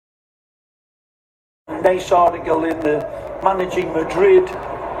Nice article in the Managing Madrid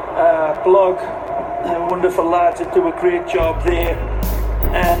blog. Wonderful lads that do a great job there.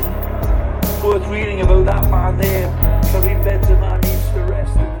 And worth reading about that man there. Karim Benzema needs to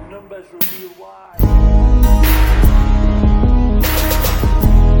rest, and the numbers reveal why.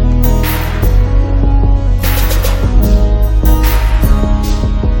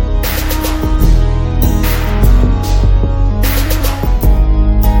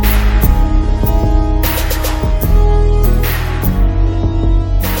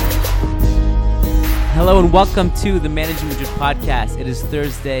 Hello and welcome to the Managing Madrid podcast. It is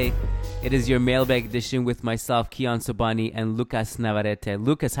Thursday. It is your mailbag edition with myself, Kiyan Sobani, and Lucas Navarrete.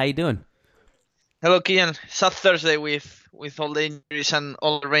 Lucas, how you doing? Hello, Kiyan. Sad Thursday with all the injuries and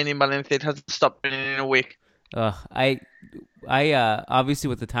all the rain in Valencia. It hasn't stopped raining in a week. I obviously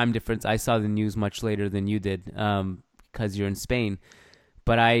with the time difference, I saw the news much later than you did because you're in Spain.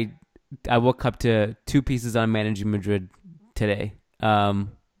 But I woke up to two pieces on Managing Madrid today.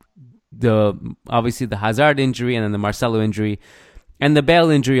 Obviously the Hazard injury and then the Marcelo injury, and the Bale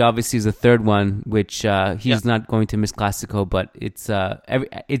injury obviously is the third one, which he's not going to miss Clasico, but it's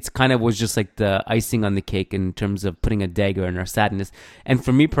kind of was just like the icing on the cake in terms of putting a dagger in our sadness. And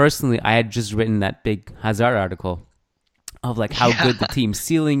for me personally, I had just written that big Hazard article of like how good the team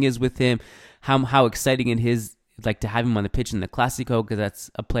ceiling is with him, how exciting it is like to have him on the pitch in the Clasico, because that's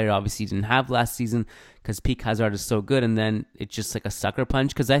a player obviously he didn't have last season because peak Hazard is so good, and then it's just like a sucker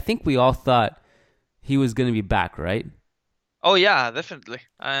punch, because I think we all thought he was going to be back, right? Oh yeah, definitely.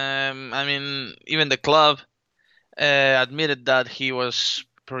 I mean, even the club admitted that he was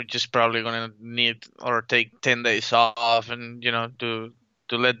probably going to need or take 10 days off, and to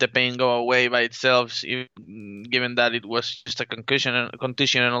let the pain go away by itself, given that it was just a contusion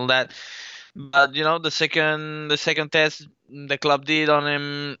and all that. But the second test the club did on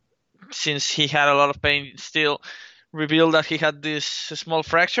him, since he had a lot of pain, still revealed that he had this small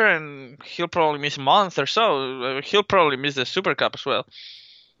fracture, and he'll probably miss a month or so. He'll probably miss the Super Cup as well.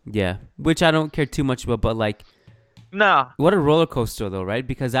 Yeah, which I don't care too much about, but like, no, what a roller coaster though, right?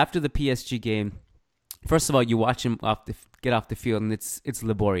 Because after the PSG game, first of all, you watch him get off the field, and it's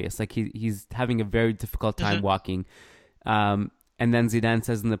laborious. Like he's having a very difficult time walking. And then Zidane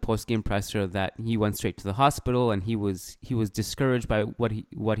says in the post-game presser that he went straight to the hospital, and he was discouraged by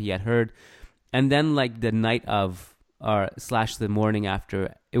what he had heard. And then like the night of / the morning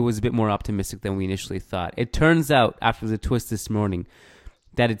after, it was a bit more optimistic than we initially thought. It turns out after the twist this morning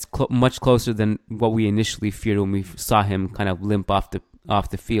that it's much closer than what we initially feared when we saw him kind of limp off the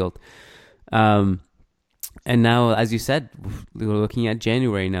field. And now, as you said, we're looking at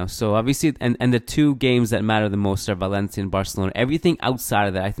January now. So obviously, and the two games that matter the most are Valencia and Barcelona. Everything outside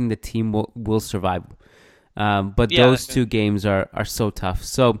of that, I think the team will survive. But those two games are so tough.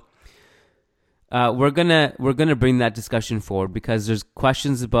 So we're gonna bring that discussion forward, because there's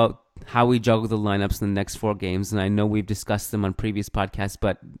questions about how we juggle the lineups in the next 4 games, and I know we've discussed them on previous podcasts.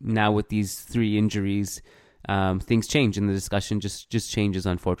 But now with these 3 injuries, things change, and the discussion just changes,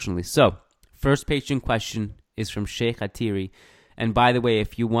 unfortunately. So. First patron question is from Sheikh Atiri. And by the way,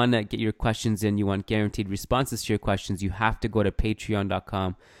 if you want to get your questions in, you want guaranteed responses to your questions, you have to go to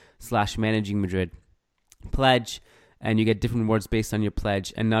patreon.com/managingmadrid. Pledge, and you get different rewards based on your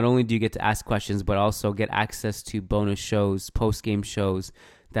pledge. And not only do you get to ask questions, but also get access to bonus shows, post-game shows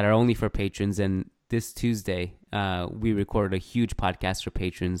that are only for patrons. And this Tuesday, we recorded a huge podcast for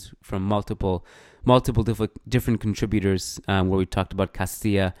patrons from multiple different contributors, where we talked about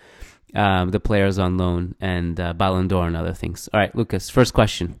Castilla, the players on loan, and Ballon d'Or and other things. All right, Lucas, first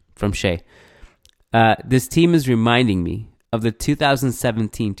question from Shay. This team is reminding me of the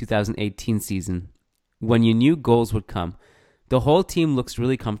 2017-2018 season when you knew goals would come. The whole team looks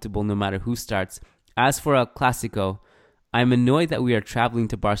really comfortable no matter who starts. As for El Clasico, I'm annoyed that we are traveling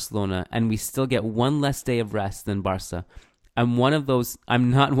to Barcelona and we still get one less day of rest than Barca. I'm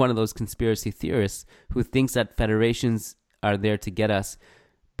not one of those conspiracy theorists who thinks that federations are there to get us,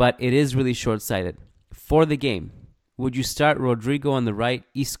 but it is really short-sighted. For the game, would you start Rodrigo on the right,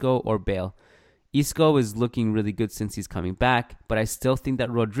 Isco, or Bale? Isco is looking really good since he's coming back, but I still think that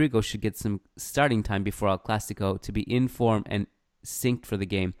Rodrigo should get some starting time before El Clasico to be in form and synced for the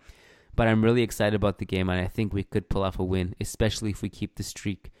game. But I'm really excited about the game, and I think we could pull off a win, especially if we keep the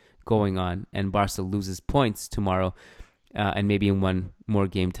streak going on and Barca loses points tomorrow. And maybe in one more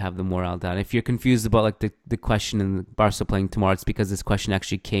game to have the morale down. If you're confused about like the question in Barca playing tomorrow, it's because this question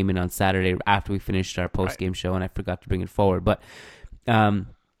actually came in on Saturday after we finished our post-game show, and I forgot to bring it forward. But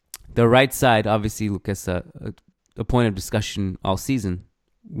the right side, obviously, Lucas, a point of discussion all season.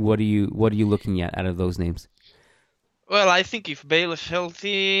 What are you looking at out of those names? Well, I think if Bale is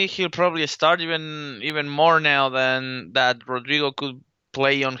healthy, he'll probably start even more now than that Rodrigo could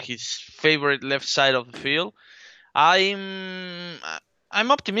play on his favorite left side of the field. I'm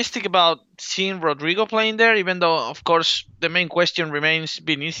I'm optimistic about seeing Rodrigo playing there, even though of course the main question remains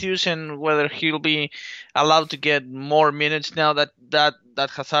Vinicius and whether he'll be allowed to get more minutes now that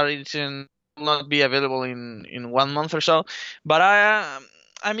Hazard is not be available in 1 month or so. But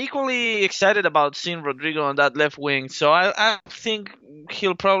I'm equally excited about seeing Rodrigo on that left wing. So I think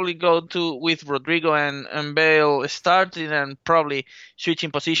he'll probably go to with Rodrigo and Bale starting and probably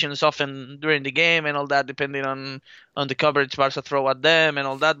switching positions often during the game and all that, depending on the coverage Barca throw at them and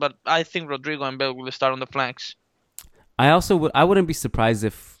all that. But I think Rodrigo and Bale will start on the flanks. I wouldn't be surprised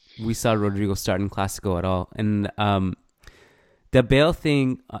if we saw Rodrigo start in Clasico at all. And the Bale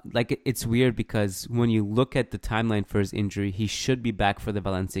thing, it's weird because when you look at the timeline for his injury, he should be back for the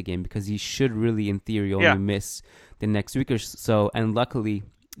Valencia game because he should really, in theory, only miss the next week or so. And luckily,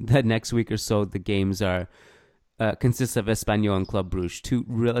 the next week or so, the games are consists of Espanyol and Club Brugge, two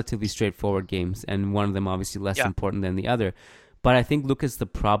relatively straightforward games, and one of them obviously less important than the other. But I think, Lucas, the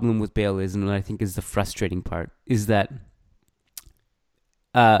problem with Bale is, and what I think is the frustrating part, is that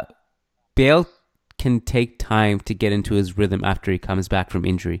Bale can take time to get into his rhythm after he comes back from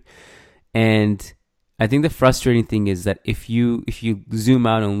injury. And I think the frustrating thing is that if you zoom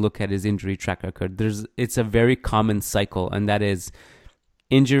out and look at his injury track record, it's a very common cycle, and that is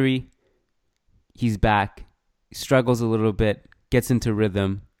injury, he's back, struggles a little bit, gets into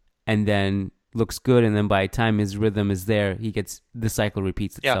rhythm, and then looks good, and then by the time his rhythm is there, the cycle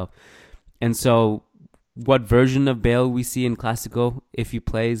repeats itself. And so what version of Bale we see in Clasico, if he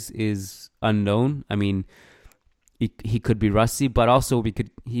plays, is unknown. I mean, he could be rusty, but also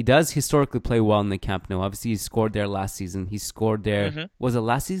he does historically play well in the Camp Nou. Obviously, he scored there last season. He scored there. Mm-hmm. Was it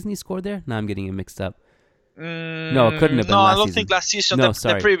last season he scored there? No, I'm getting it mixed up. No, it couldn't have been last season. No, I don't think last season. No,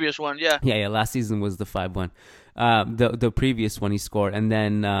 the previous one, yeah. Yeah, last season was the 5-1. The previous one he scored, and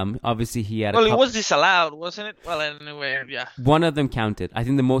then obviously he had. Well, it was disallowed, wasn't it? Well, anyway, yeah. One of them counted. I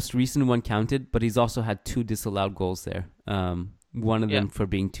think the most recent one counted, but he's also had 2 disallowed goals there. One of them for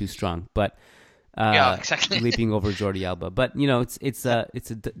being too strong, but exactly. leaping over Jordi Alba. But it's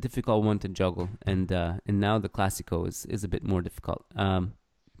a difficult one to juggle, and now the Clasico is a bit more difficult.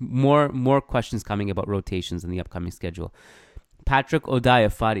 More questions coming about rotations in the upcoming schedule. Patrick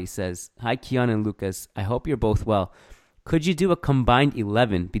Odayafari says, "Hi, Kiyan and Lucas. I hope you're both well. Could you do a combined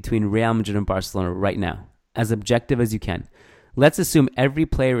 11 between Real Madrid and Barcelona right now, as objective as you can? Let's assume every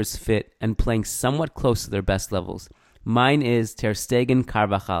player is fit and playing somewhat close to their best levels. Mine is Ter Stegen,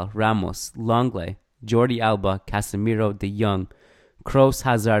 Carvajal, Ramos, Longley, Jordi Alba, Casemiro, De Jong, Kroos,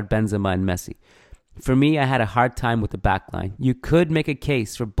 Hazard, Benzema, and Messi. For me, I had a hard time with the back line. You could make a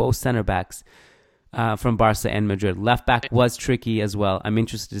case for both center backs from Barca and Madrid. Left back was tricky as well. I'm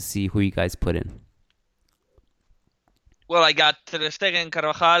interested to see who you guys put in." Well, I got Ter Stegen,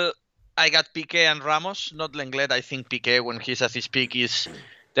 Carvajal. I got Piqué and Ramos, not Lenglet. I think Piqué, when he's at his peak, is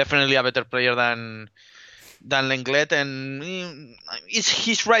definitely a better player than Lenglet, and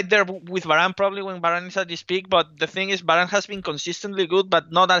he's right there with Varane probably when Varane is at his peak. But the thing is, Varane has been consistently good,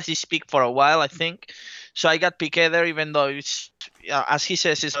 but not at his peak for a while, I think. So I got Piqué there, even though it's, as he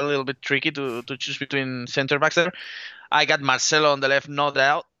says, it's a little bit tricky to choose between center backs there. I got Marcelo on the left, no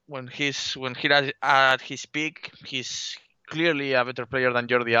doubt. When he's at his peak, he's clearly a better player than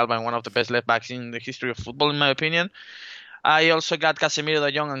Jordi Alba and one of the best left backs in the history of football, in my opinion. I also got Casemiro,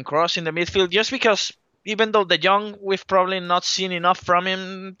 De Jong, and Kroos in the midfield, just because even though De Jong, we've probably not seen enough from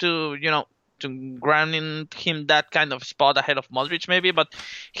him to grant him that kind of spot ahead of Modric maybe, but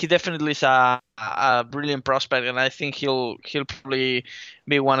he definitely is a brilliant prospect, and I think he'll probably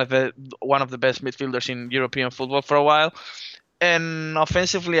be one of the best midfielders in European football for a while. And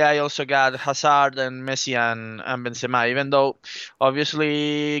offensively, I also got Hazard and Messi and Benzema, even though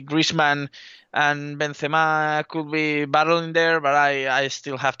obviously Griezmann and Benzema could be battling there, but I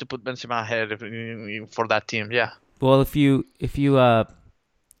still have to put Benzema ahead for that team. Yeah. Well, if you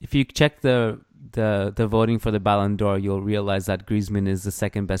check the voting for the Ballon d'Or, you'll realize that Griezmann is the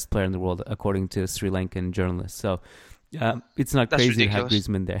second best player in the world according to Sri Lankan journalists. So it's not That's crazy ridiculous.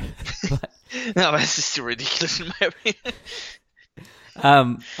 to have Griezmann there. No, that's just ridiculous in my opinion.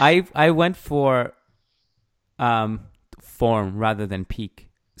 I went for form rather than peak.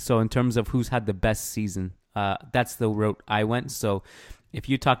 So in terms of who's had the best season, that's the route I went. So if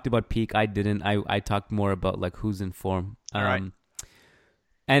you talked about peak, I didn't. I talked more about like who's in form. Right.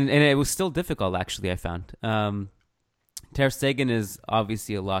 And it was still difficult, actually, I found. Ter Stegen is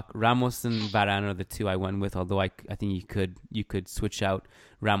obviously a lock. Ramos and Varane are the two I went with, although I think you could switch out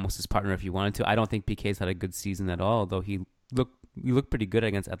Ramos' partner if you wanted to. I don't think Piqué's had a good season at all, although he looked pretty good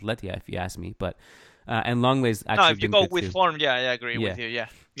against Atleti, if you ask me. But and Longley's actually no, if you been go good with too. form, yeah, I agree with you. Yeah,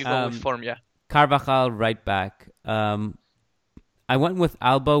 you go with form, yeah. Carvajal right back. I went with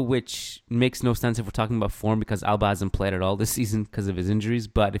Alba, which makes no sense if we're talking about form because Alba hasn't played at all this season because of his injuries.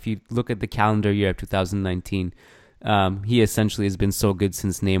 But if you look at the calendar year of 2019, he essentially has been so good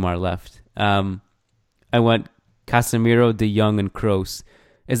since Neymar left. I went Casemiro, De Jong, and Kroos.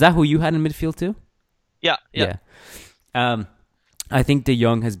 Is that who you had in midfield too? Yeah. I think De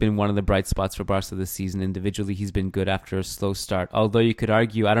Jong has been one of the bright spots for Barca this season. Individually, he's been good after a slow start. Although you could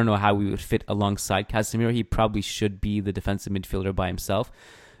argue, I don't know how we would fit alongside Casemiro. He probably should be the defensive midfielder by himself.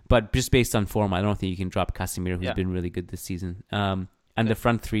 But just based on form, I don't think you can drop Casemiro, who's been really good this season. And the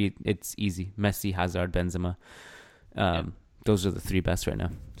front three, it's easy. Messi, Hazard, Benzema. Those are the three best right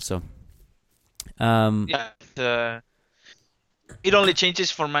now. So, it only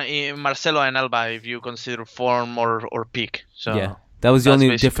changes for Marcelo and Alba if you consider form or peak. So yeah, that was the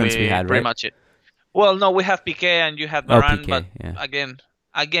only difference we had, right? Pretty much it. Well, no, we have Piqué and you have Varane, but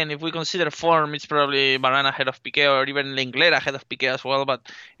again, if we consider form, it's probably Varane ahead of Piqué or even Lenglet ahead of Piqué as well. But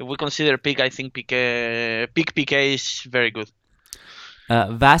if we consider peak, I think Piqué is very good.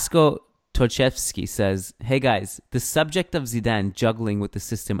 Vasco Tochevsky says, "Hey guys, the subject of Zidane juggling with the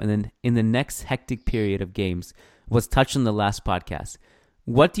system and then in the next hectic period of games was touched on the last podcast.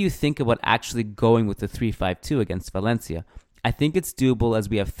 What do you think about actually going with the 3-5-2 against Valencia? I think it's doable as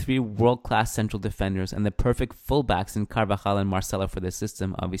we have three world-class central defenders and the perfect fullbacks in Carvajal and Marcelo for this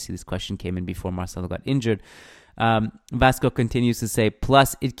system." Obviously, this question came in before Marcelo got injured. Vasco continues to say,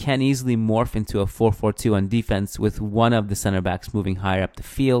 plus it can easily morph into a 4-4-2 on defense with one of the center backs moving higher up the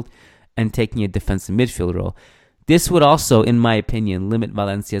field and taking a defensive midfield role. This would also, in my opinion, limit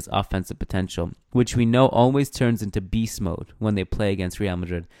Valencia's offensive potential, which we know always turns into beast mode when they play against Real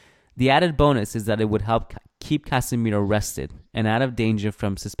Madrid. The added bonus is that it would help keep Casemiro rested and out of danger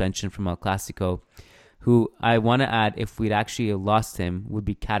from suspension from El Clasico, who I want to add, if we'd actually lost him, would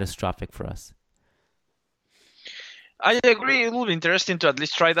be catastrophic for us. I agree. It would be interesting to at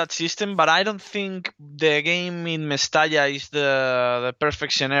least try that system, but I don't think the game in Mestalla is the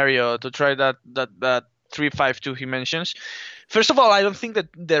perfect scenario to try that 3-5-2 he mentions. First of all, I don't think that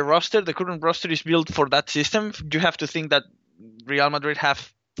the current roster is built for that system. You have to think that Real Madrid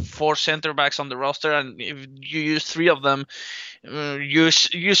have 4 center backs on the roster, and if you use 3 of them, you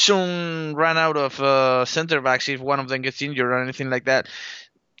soon run out of center backs if one of them gets injured or anything like that.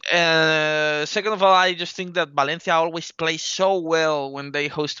 Second of all, I just think that Valencia always plays so well when they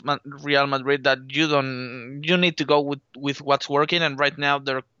host Real Madrid that you need to go with what's working. And right now,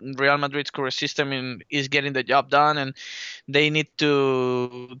 the Real Madrid's current system is getting the job done, and they need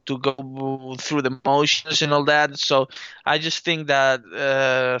to go through the motions and all that. So I just think that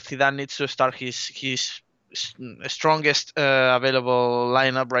Zidane needs to start his strongest available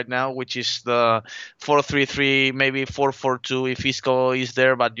lineup right now, which is the 4-3-3, maybe 4-4-2 if Isco is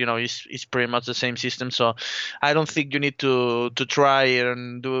there, but it's pretty much the same system. So I don't think you need to try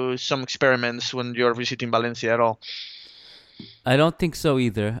and do some experiments when you're visiting Valencia at all. I don't think so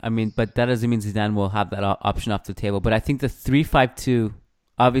either. I mean, but that doesn't mean Zidane will have that option off the table. But I think the 3-5-2,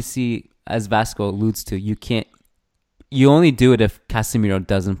 obviously, as Vasco alludes to, you only do it if Casemiro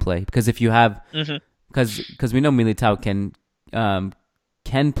doesn't play, because if you have Because we know Militao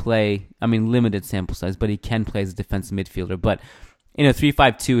can play, I mean, limited sample size, but he can play as a defensive midfielder. But in a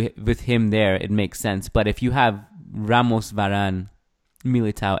 3-5-2 with him there, it makes sense. But if you have Ramos, Varane,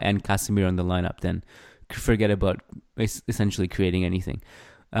 Militao, and Casemiro in the lineup, then forget about essentially creating anything.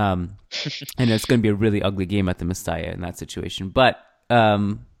 And it's going to be a really ugly game at the Mestalla in that situation. But I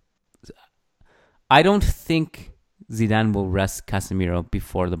don't think Zidane will rest Casemiro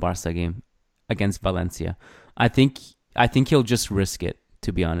before the Barca game against Valencia. I think he'll just risk it,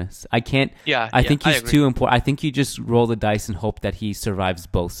 to be honest. I think he's too important. I think you just roll the dice and hope that he survives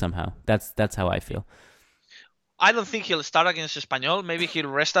both somehow. That's how I feel. I don't think he'll start against Espanyol. Maybe he'll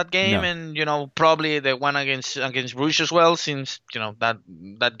rest that game, and probably the one against Bruges as well, since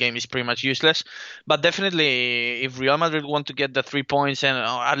that game is pretty much useless. But definitely, if Real Madrid want to get the 3 points and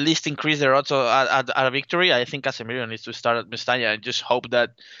at least increase their odds at a victory, I think Casemiro needs to start at Mestalla. I just hope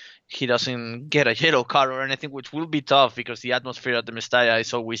that he doesn't get a yellow card or anything, which will be tough because the atmosphere at the Mestalla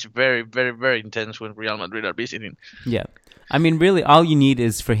is always very, very, very intense when Real Madrid are visiting. Yeah. I mean, really, all you need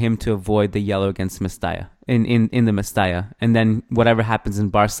is for him to avoid the yellow against Mestalla, in the Mestalla. And then whatever happens in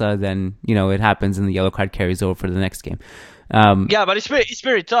Barca, then, it happens and the yellow card carries over for the next game. Yeah, but it's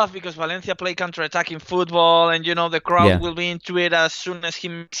very tough because Valencia play counter-attacking football, and the crowd Yeah. will be into it as soon as he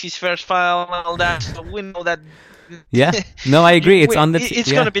makes his first foul and all that. So we know that. Yeah, no, I agree. It's on the.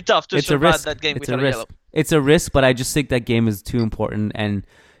 It's gonna be tough to it's a survive risk. that game It's a without a risk. yellow. It's a risk, but I just think that game is too important and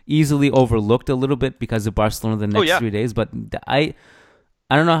easily overlooked a little bit because of Barcelona the next 3 days. But I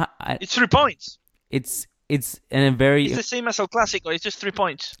don't know. It's 3 points. It's in a very. It's the same as El Clásico. It's just 3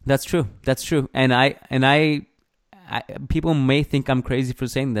 points. That's true. That's true. And I people may think I'm crazy for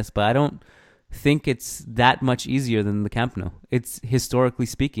saying this, but I don't think it's that much easier than the Camp Nou. It's historically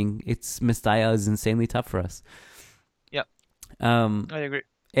speaking, Mestalla is insanely tough for us. Yeah. I agree.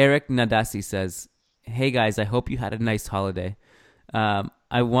 Eric Nadasi says, "Hey guys, I hope you had a nice holiday.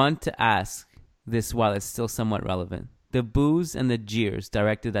 I want to ask this while it's still somewhat relevant. The boos and the jeers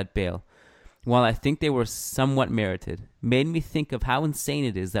directed at Bale, while I think they were somewhat merited, made me think of how insane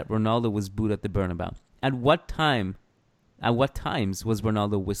it is that Ronaldo was booed at the Bernabeu. At what times was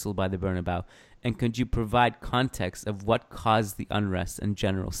Ronaldo whistled by the Bernabeu? And could you provide context of what caused the unrest and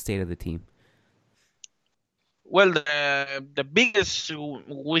general state of the team?" Well, the biggest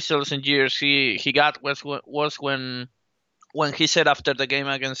whistles and jeers he got was when he said after the game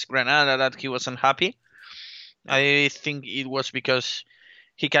against Granada that he wasn't happy. I think it was because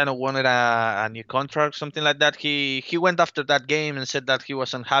he kind of wanted a new contract, something like that. He went after that game and said that he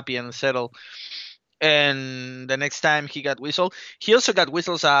wasn't happy and settled. And the next time he got whistled, he also got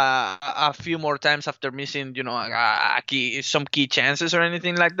whistles a few more times after missing, some key chances or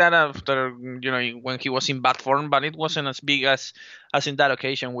anything like that. After when he was in bad form, but it wasn't as big as in that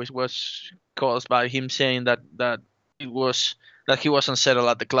occasion, which was caused by him saying that he wasn't settled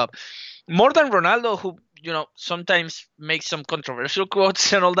at the club. More than Ronaldo, who sometimes makes some controversial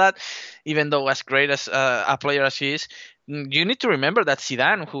quotes and all that, even though as great as a player as he is, you need to remember that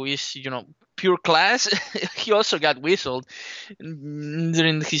Zidane, who is pure class, he also got whistled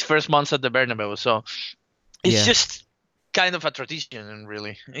during his first months at the Bernabeu. So it's just kind of a tradition,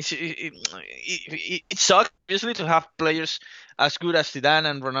 really. It sucks, obviously, to have players as good as Zidane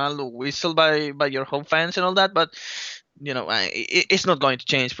and Ronaldo whistled by your home fans and all that, but it's not going to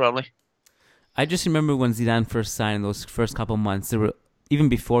change probably. I just remember when Zidane first signed, those first couple months, there were, even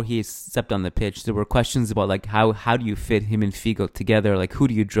before he stepped on the pitch, there were questions about like how do you fit him and Figo together? Like, who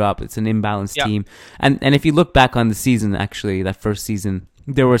do you drop? It's an imbalanced team. And if you look back on the season, actually, that first season,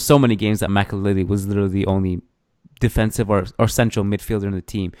 there were so many games that Makelele was literally the only defensive or central midfielder in the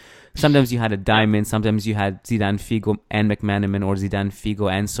team. Sometimes you had a diamond, sometimes you had Zidane, Figo, and McManaman, or Zidane, Figo,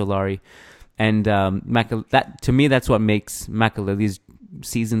 and Solari. And that, to me, that's what makes Makelele's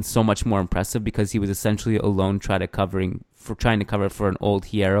season so much more impressive, because he was essentially alone trying to cover for an old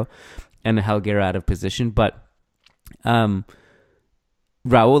Hierro and a Helguera out of position. But Raul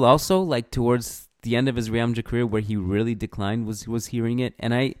also, like towards the end of his Real Madrid career, where he really declined, was hearing it.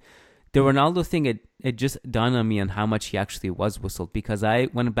 And the Ronaldo thing, it just dawned on me on how much he actually was whistled, because I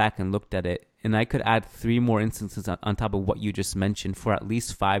went back and looked at it, and I could add 3 more instances on top of what you just mentioned for at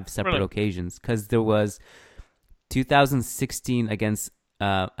least 5 separate occasions. Because there was 2016 against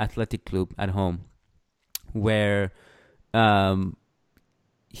Athletic Club at home, where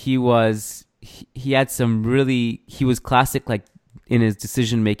he had some really, he was classic, like in his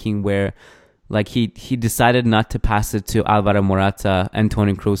decision making, where like he decided not to pass it to Alvaro Morata, and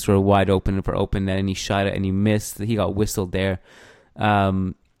Toni Kroos were wide open for open net, and he shot it and he missed. He got whistled there,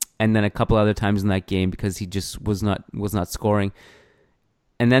 and then a couple other times in that game because he just was not scoring.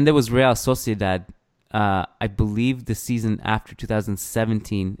 And then there was Real Sociedad, I believe the season after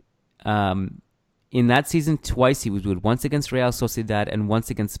 2017. In that season, twice he was good. Once against Real Sociedad and once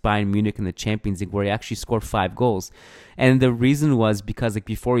against Bayern Munich in the Champions League, where he actually scored 5 goals. And the reason was because, like,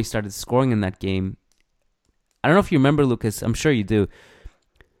 before he started scoring in that game, I don't know if you remember, Lucas, I'm sure you do,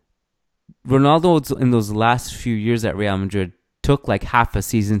 Ronaldo, in those last few years at Real Madrid, took like half a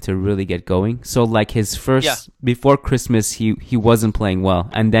season to really get going. So like his first, before Christmas, he wasn't playing well.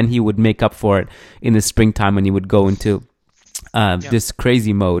 And then he would make up for it in the springtime, and he would go into this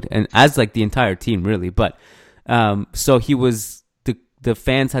crazy mode, and as like the entire team really. But so he was, the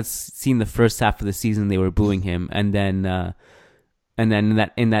fans had seen the first half of the season, they were booing him, and then in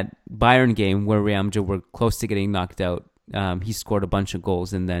that Bayern game where Real Madrid were close to getting knocked out, he scored a bunch of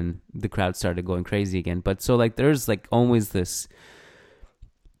goals, and then the crowd started going crazy again. But so like there's like always this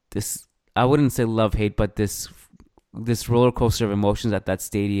I wouldn't say love-hate, but this roller coaster of emotions at that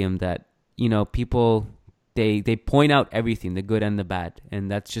stadium, that people, they point out everything, the good and the bad, and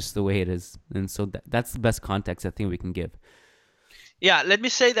that's just the way it is. And so that's the best context I think we can give. Yeah, let me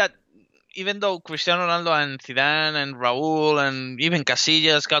say that even though Cristiano Ronaldo and Zidane and Raul and even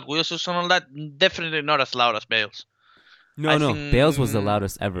Casillas got whistles and all that, definitely not as loud as Bale's. No, I no. think Bale's was the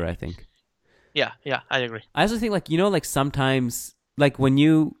loudest ever, I think. Yeah, I agree. I also think, like, like sometimes, like when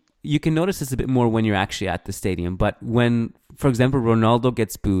you can notice this a bit more when you're actually at the stadium. But when, for example, Ronaldo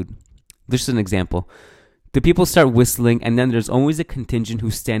gets booed, this is an example. The people start whistling, and then there's always a contingent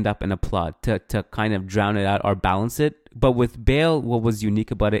who stand up and applaud to kind of drown it out or balance it. But with Bale, what was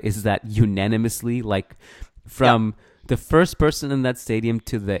unique about it is that unanimously, like from the first person in that stadium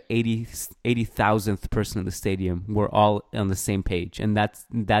to the 80,000th person in the stadium, were all on the same page, and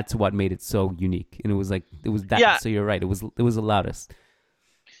that's what made it so unique. And it was that. Yeah. So you're right. It was the loudest.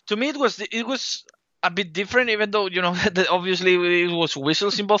 To me, it was a bit different, even though that obviously it was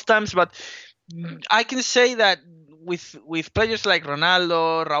whistles in both times. But I can say that with players like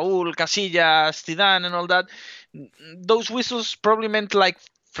Ronaldo, Raúl, Casillas, Zidane, and all that, those whistles probably meant like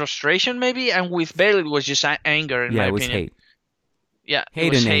frustration, maybe. And with Bale, it was just anger, in my opinion. Yeah, it was hate. Yeah, Hate it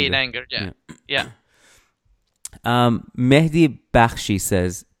was and hate, anger. anger. Yeah. Mehdi Bakhshi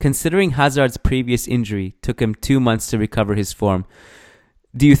says, considering Hazard's previous injury took him 2 months to recover his form,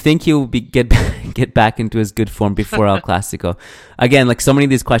 do you think he'll get back into his good form before El Clasico? Again, like so many of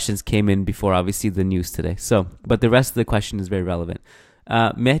these questions came in before, obviously, the news today. So, but the rest of the question is very relevant.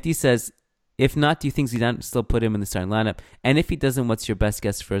 Mehdi says, if not, do you think Zidane still put him in the starting lineup? And if he doesn't, what's your best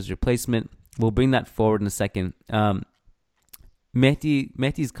guess for his replacement? We'll bring that forward in a second.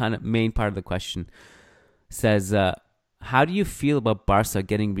 Mehdi's kind of main part of the question says, how do you feel about Barca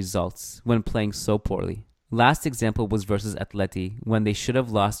getting results when playing so poorly? Last example was versus Atleti, when they should have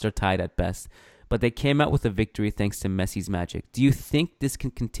lost or tied at best, but they came out with a victory thanks to Messi's magic. Do you think this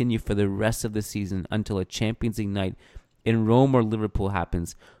can continue for the rest of the season until a Champions League night in Rome or Liverpool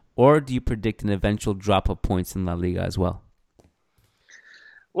happens? Or do you predict an eventual drop of points in La Liga as well?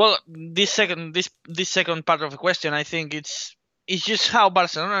 Well, this second part of the question, I think it's just how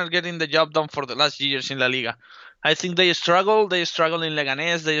Barcelona are getting the job done for the last years in La Liga. I think they struggle. They struggle in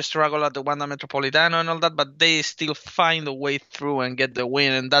Leganés. They struggle at the Wanda Metropolitano and all that, but they still find a way through and get the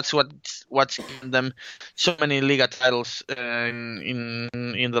win, and that's what's given them so many Liga titles in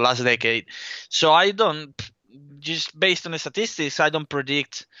the last decade. So I don't, just based on the statistics, I don't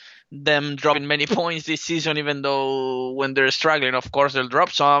predict them dropping many points this season, even though when they're struggling, of course, they'll drop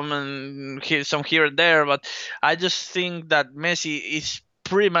some and some here and there. But I just think that Messi is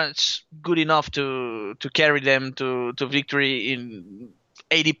pretty much good enough to carry them to victory in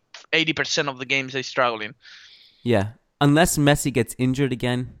 80% of the games they struggle in. Yeah, unless Messi gets injured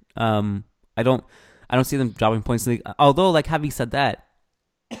again, I don't see them dropping points in the league. Although, like, having said that,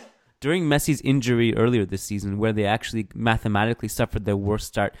 during Messi's injury earlier this season, where they actually mathematically suffered their worst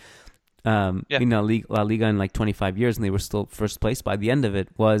start in La Liga in like 25 years, and they were still first place by the end of it,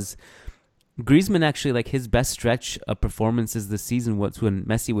 was Griezmann actually, like, his best stretch of performances this season was when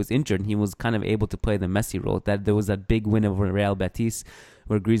Messi was injured, and he was kind of able to play the Messi role. That there was that big win over Real Betis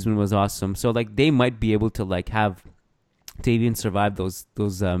where Griezmann was awesome. So, like, they might be able to, like, have to even survive those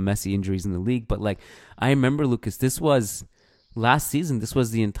Messi injuries in the league. But, like, I remember, Lucas, this was last season. This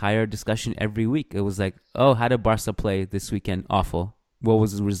was the entire discussion every week. It was like, oh, how did Barca play this weekend? Awful. What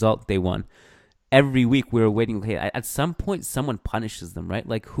was the result? They won. Every week we were waiting. Hey, at some point, someone punishes them, right?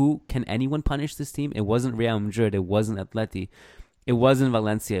 Like, who can anyone punish this team? It wasn't Real Madrid. It wasn't Atleti. It wasn't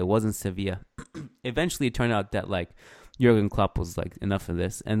Valencia. It wasn't Sevilla. Eventually, it turned out that, like, Jurgen Klopp was like, enough of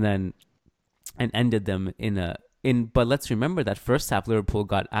this, and ended them in. But let's remember that first half, Liverpool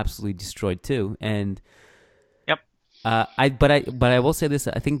got absolutely destroyed too. And But I will say this.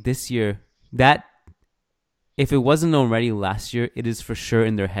 I think this year, that if it wasn't already last year, it is for sure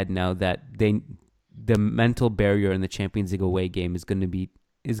in their head now that the mental barrier in the Champions League away game is going to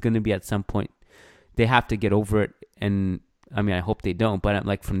be at some point. They have to get over it, and I mean, I hope they don't. But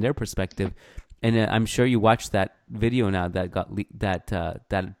like, from their perspective, and I'm sure you watched that video now that got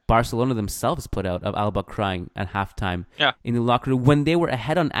that Barcelona themselves put out of Alba crying at halftime in the locker room when they were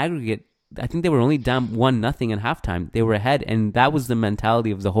ahead on aggregate. I think they were only down 1-0 at halftime. They were ahead, and that was the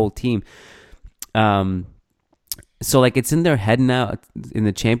mentality of the whole team. So, like, it's in their head now in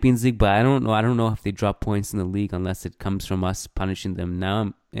the Champions League, but I don't know. I don't know if they drop points in the league unless it comes from us punishing them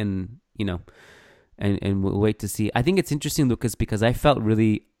now. And we'll wait to see. I think it's interesting, Lucas, because I felt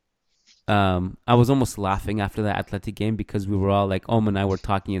really. I was almost laughing after that Athletic game because we were all like, Om and I were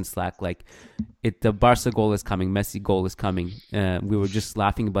talking in Slack, like, the Barca goal is coming, Messi goal is coming. We were just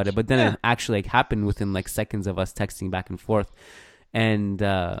laughing about it, but then it actually, like, happened within like seconds of us texting back and forth. And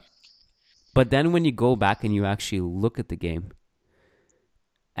but then when you go back and you actually look at the game,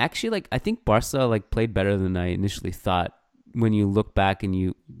 actually, like, I think Barca, like, played better than I initially thought. When you look back and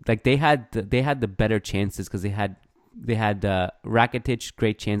you, like, they had the better chances because they had they had Rakitic,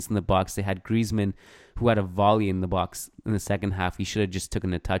 great chance in the box. They had Griezmann, who had a volley in the box in the second half. He should have just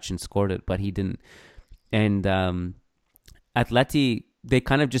taken a touch and scored it, but he didn't. And Atleti, they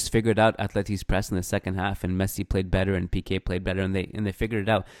kind of just figured out Atleti's press in the second half, and Messi played better and Piqué played better, and they figured it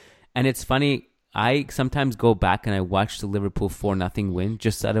out. And it's funny, I sometimes go back and I watch the Liverpool 4-0 win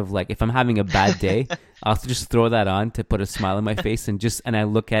just out of like, if I'm having a bad day, I'll just throw that on to put a smile on my face, and I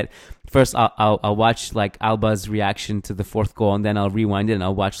look at, first I'll watch like Alba's reaction to the fourth goal, and then I'll rewind it and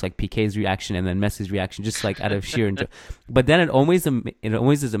I'll watch like Piqué's reaction and then Messi's reaction, just like out of sheer enjoy. But then it always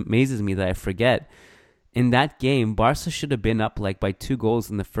amazes me that I forget, in that game, Barca should have been up like by 2 goals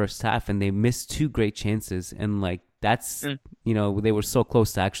in the first half, and they missed 2 great chances, and like that's they were so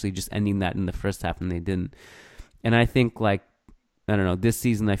close to actually just ending that in the first half, and they didn't. And I think, like, I don't know, this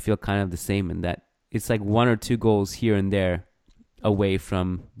season I feel kind of the same in that it's like 1 or 2 goals here and there away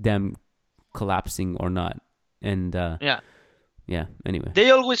from them collapsing or not. And anyway, they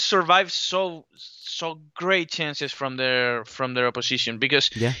always survive so great chances from their opposition,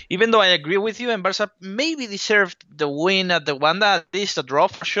 because even though I agree with you, and Barca maybe deserved the win at the Wanda, at least a draw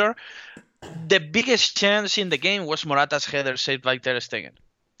for sure, the biggest chance in the game was Morata's header saved by Ter Stegen.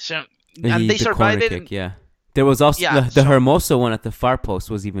 So, and they survived it. Kick, there was also the Hermoso one at the far post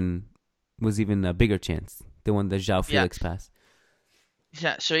was even a bigger chance. The one that João Felix passed.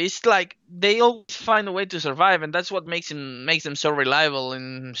 Yeah, so it's like they always find a way to survive, and that's what makes them so reliable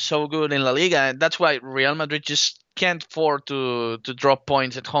and so good in La Liga. And that's why Real Madrid just can't afford to drop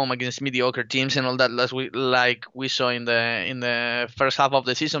points at home against mediocre teams and all that, like we saw in the first half of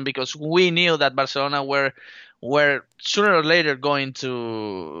the season, because we knew that Barcelona were sooner or later going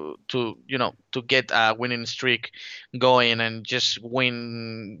to get a winning streak going and just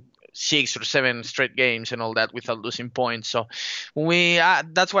win 6 or 7 straight games and all that without losing points. So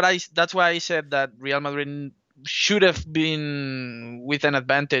that's why I said that Real Madrid should have been with a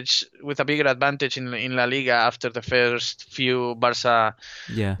bigger advantage in La Liga after the first few Barca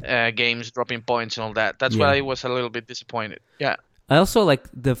games, dropping points and all that. That's why I was a little bit disappointed. Yeah. I also like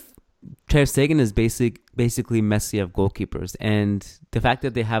Ter Stegen is basically Messi of goalkeepers, and the fact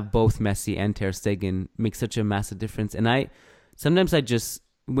that they have both Messi and Ter Stegen makes such a massive difference. And sometimes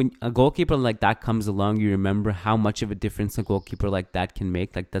when a goalkeeper like that comes along, you remember how much of a difference a goalkeeper like that can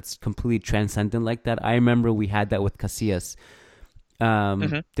make. Like, that's completely transcendent like that. I remember we had that with Casillas.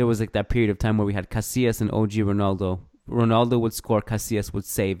 There was like that period of time where we had Casillas and OG Ronaldo. Ronaldo would score, Casillas would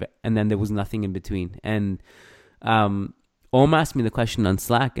save, and then there was nothing in between. And Om asked me the question on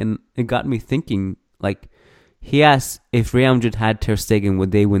Slack, and it got me thinking. Like, he asked if Real Madrid had Ter Stegen,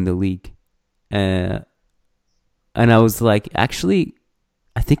 would they win the league? And I was like, actually,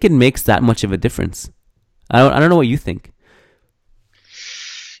 I think it makes that much of a difference. I don't know what you think.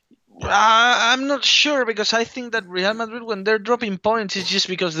 I'm not sure, because I think that Real Madrid, when they're dropping points, it's just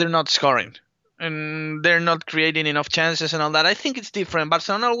because they're not scoring and they're not creating enough chances and all that. I think it's different.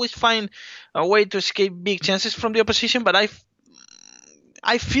 Barcelona always find a way to escape big chances from the opposition, but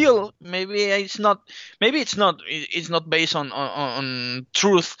I feel maybe it's not based on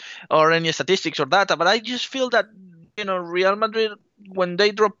truth or any statistics or data, but I just feel that Real Madrid, when they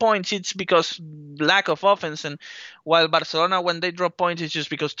drop points, it's because lack of offense, and while Barcelona, when they drop points, it's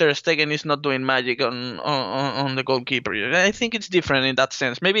just because Ter Stegen is not doing magic on the goalkeeper. I think it's different in that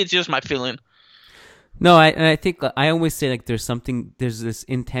sense. Maybe it's just my feeling. No, I think I always say, like, there's this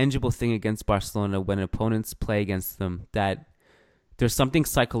intangible thing against Barcelona when opponents play against them, that there's something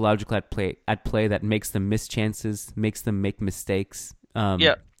psychological at play that makes them miss chances, makes them make mistakes.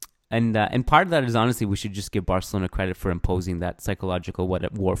 And part of that is, honestly, we should just give Barcelona credit for imposing that psychological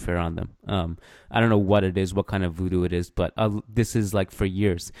warfare on them. I don't know what it is, what kind of voodoo it is, but this is like for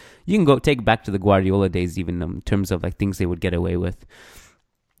years. You can go take back to the Guardiola days, even in terms of like things they would get away with.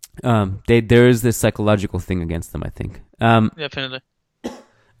 There is this psychological thing against them, I think. Definitely. All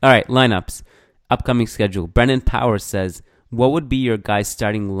right, lineups, upcoming schedule. Brennan Power says, what would be your guys'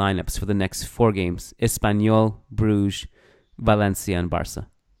 starting lineups for the next 4 games? Espanyol, Bruges, Valencia, and Barca.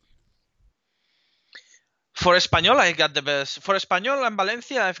 For Espanyol, I got the best. For Espanyol and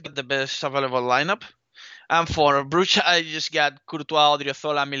Valencia, I've got the best available lineup. And for Bruges, I just got Courtois,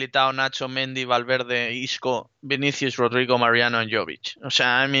 Odriozola, Militao, Nacho, Mendy, Valverde, Isco, Vinicius, Rodrigo, Mariano, and Jovic. So,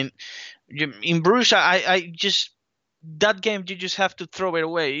 I mean, in Bruges, I just, that game, you just have to throw it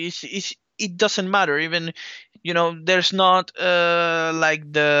away. It doesn't matter. Even, there's not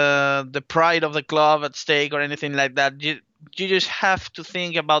like the pride of the club at stake or anything like that. you just have to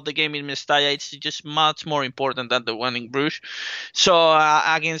think about the game in Mestalla. It's just much more important than the one in Bruges. So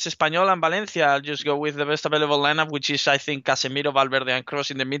against Espanyol and Valencia, I'll just go with the best available lineup, which is, I think, Casemiro, Valverde, and Kroos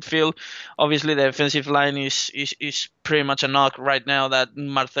in the midfield. Obviously, the defensive line is pretty much a knock right now that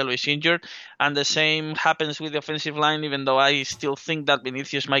Marcelo is injured, and the same happens with the offensive line. Even though I still think that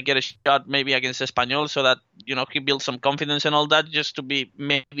Vinicius might get a shot maybe against Espanyol, so that he builds some confidence and all that, just to be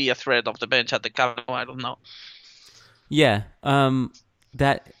maybe a threat off the bench at the Camp Nou. I don't know. Yeah,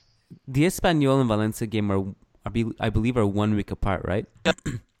 that the Espanyol and Valencia game I believe are 1 week apart, right?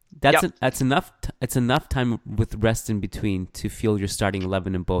 That's enough. It's enough time with rest in between to feel your starting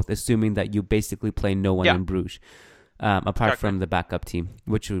 11 in both, assuming that you basically play no one in Bruges, apart from the backup team,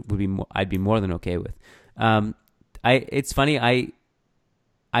 which would be I'd be more than okay with. It's funny.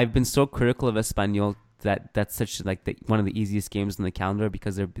 I've been so critical of Espanyol that's such like one of the easiest games in the calendar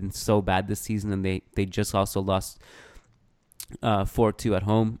because they've been so bad this season, and they just also lost 4-2 at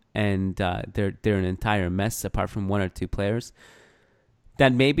home, and they're an entire mess apart from one or two players.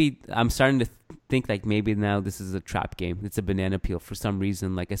 That maybe I'm starting to think like maybe now this is a trap game. It's a banana peel for some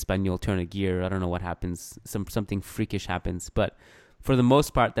reason. Like Espanyol turn a gear. I don't know what happens. Something freakish happens. But for the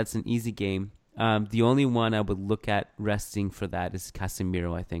most part, that's an easy game. The only one I would look at resting for that is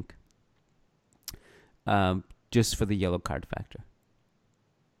Casemiro, I think. Just for the yellow card factor.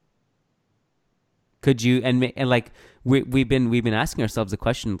 Could you and like we've been asking ourselves the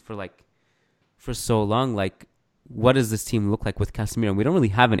question for so long, like, what does this team look like with Casemiro? And we don't really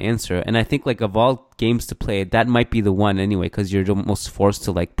have an answer. And I think like of all games to play, that might be the one anyway, because you're almost forced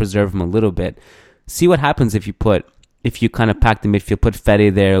to like preserve him a little bit. See what happens if you kind of pack the midfield, put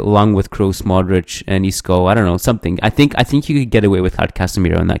Fede there along with Kroos, Modric, and Isco. I don't know, something. I think you could get away without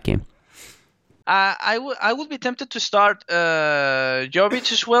Casemiro in that game. I would be tempted to start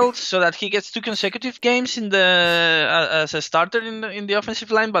Jovic as well, so that he gets 2 consecutive games as a starter in the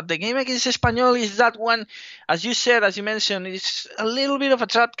offensive line. But the game against Espanyol is that one, as you mentioned, is a little bit of a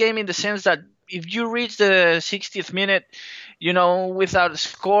trap game in the sense that if you reach the 60th minute, without a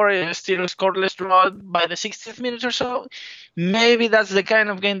score, still a scoreless draw by the 60th minute or so, maybe that's the kind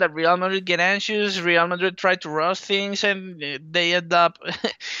of game that Real Madrid get anxious. Real Madrid try to rush things, and they end up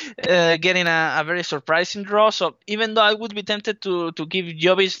getting a very surprising draw. So even though I would be tempted to give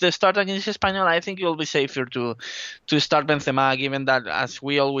Jovic the start against Espanyol, I think it will be safer to start Benzema, given that, as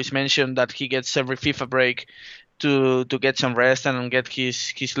we always mention, that he gets every FIFA break to get some rest and get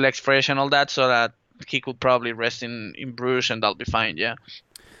his legs fresh and all that, so that he could probably rest in Bruges and that'll be fine. Yeah.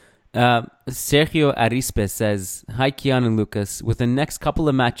 Sergio Arispe says, "Hi Kian and Lucas. With the next couple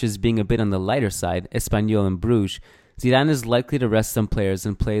of matches being a bit on the lighter side, Espanyol and Bruges, Zidane is likely to rest some players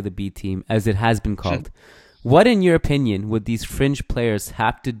and play the B team, as it has been called. What, in your opinion, would these fringe players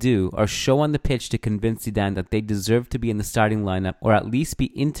have to do or show on the pitch to convince Zidane that they deserve to be in the starting lineup, or at least be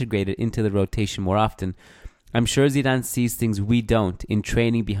integrated into the rotation more often? I'm sure Zidane sees things we don't in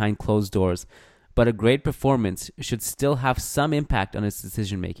training behind closed doors, but a great performance should still have some impact on his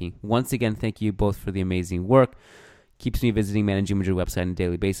decision-making. Once again, thank you both for the amazing work. Keeps me visiting Managing Madrid website on a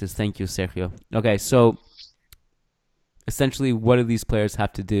daily basis. Thank you, Sergio." Okay, so essentially, what do these players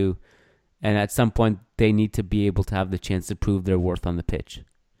have to do? And at some point, they need to be able to have the chance to prove their worth on the pitch.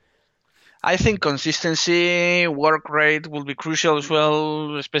 I think consistency, work rate will be crucial as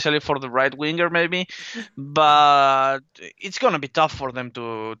well, especially for the right winger maybe. But it's going to be tough for them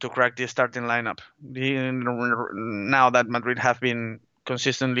to crack the starting lineup now that Madrid have been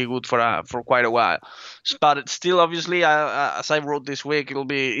consistently good for quite a while. But still, obviously, as I wrote this week, it'll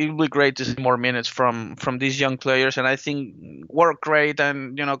be great to see more minutes from these young players. And I think work rate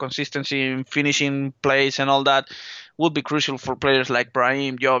and consistency in finishing plays and all that would be crucial for players like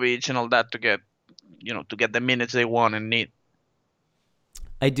Brahim, Jovic, and all that to get the minutes they want and need.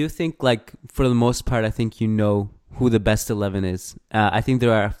 I do think, like, for the most part, I think who the best 11 is. I think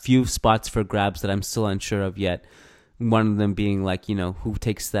there are a few spots for grabs that I'm still unsure of yet. One of them being like, who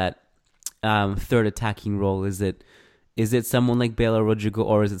takes that third attacking role? Is it someone like Bale or Rodrigo,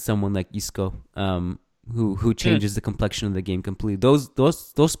 or is it someone like Isco, who changes the complexion of the game completely?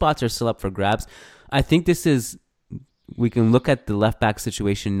 Those spots are still up for grabs. I think we can look at the left back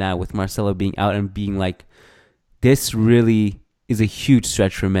situation now with Marcelo being out and being like, this really is a huge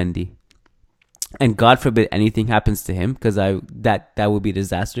stretch for Mendy. And God forbid anything happens to him, because that would be a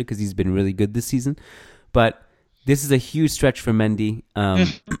disaster, because he's been really good this season. But this is a huge stretch for Mendy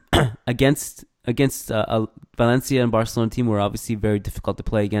against a Valencia and Barcelona team who are obviously very difficult to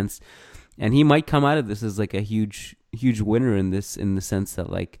play against. And he might come out of this as like a huge winner in the sense that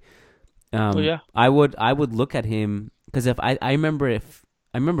like I would look at him, because if I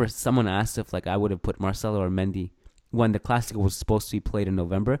remember someone asked if like I would have put Marcelo or Mendy when the Clasico was supposed to be played in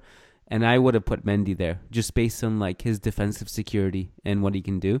November. And I would have put Mendy there just based on like his defensive security and what he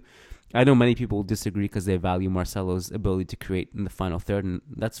can do. I know many people will disagree because they value Marcelo's ability to create in the final third, and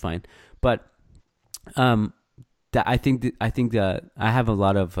that's fine. But I think that I have a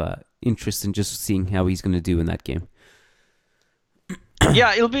lot of interest in just seeing how he's going to do in that game.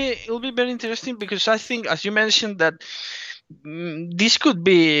 Yeah, it'll be very interesting because I think, as you mentioned, that this could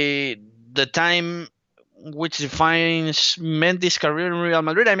be the time which defines Mendy's career in Real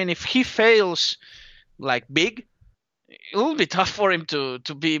Madrid. I mean, if he fails like big, it will be tough for him to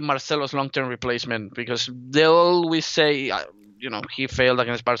be Marcelo's long-term replacement, because they'll always say, he failed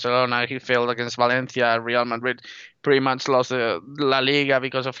against Barcelona, he failed against Valencia, Real Madrid pretty much lost the La Liga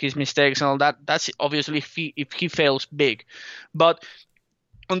because of his mistakes and all that. That's obviously if he fails big. But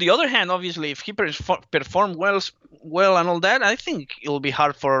on the other hand, obviously, if he performed well and all that, I think it'll be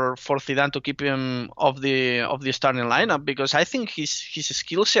hard for Zidane to keep him off the starting lineup, because I think his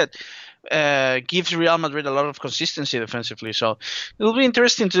skill set gives Real Madrid a lot of consistency defensively. So it'll be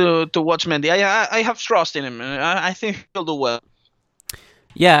interesting to watch Mendy. I have trust in him. I think he'll do well.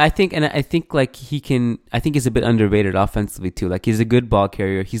 Yeah, I think like I think he's a bit underrated offensively too. Like, he's a good ball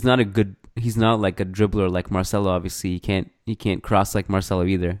carrier. He's not like a dribbler like Marcelo. Obviously, he can't cross like Marcelo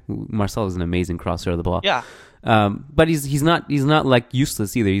either. Marcelo is an amazing crosser of the ball. Yeah. But he's not like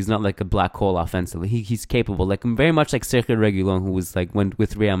useless either. He's not like a black hole offensively. He's capable, like very much like Sergio Reguilon, who was like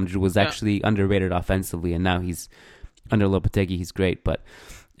with Real Madrid was actually underrated offensively, and now he's under Lopetegui. He's great, but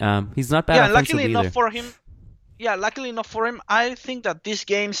he's not bad offensively either. Luckily enough for him, I think that these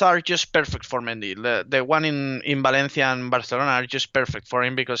games are just perfect for Mendy. The one in Valencia and Barcelona are just perfect for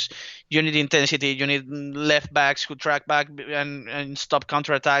him, because you need intensity, you need left backs who track back and stop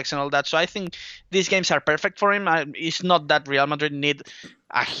counterattacks and all that. So I think these games are perfect for him. It's not that Real Madrid need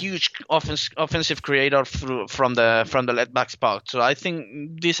a huge offensive creator from the left back spot. So I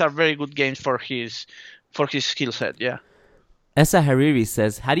think these are very good games for his skill set. Yeah. Essa Hariri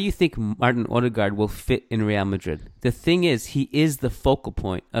says, how do you think Martin Odegaard will fit in Real Madrid? The thing is, he is the focal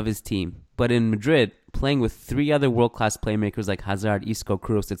point of his team. But in Madrid, playing with three other world-class playmakers like Hazard, Isco,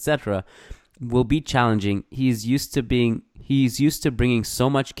 Kroos, etc., will be challenging. He's used to bringing so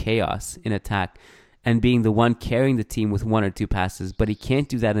much chaos in attack and being the one carrying the team with one or two passes. But he can't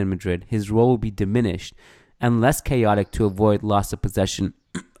do that in Madrid. His role will be diminished and less chaotic to avoid loss of possession.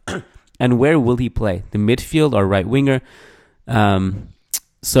 And where will he play? The midfield or right winger?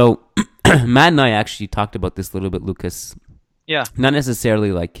 So Matt and I actually talked about this a little bit, Lucas. Yeah. Not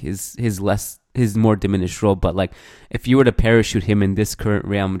necessarily like his more diminished role, but like if you were to parachute him in this current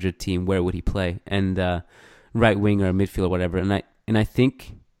Real Madrid team, where would he play? And right wing or midfield or whatever. And I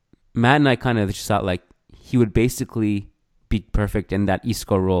think Matt and I kind of just thought like he would basically be perfect in that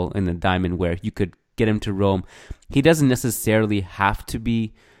Isco role in the diamond, where you could get him to roam. He doesn't necessarily have to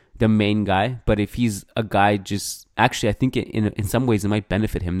be the main guy, but if he's a guy, just actually I think in some ways it might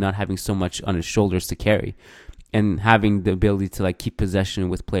benefit him not having so much on his shoulders to carry, and having the ability to like keep possession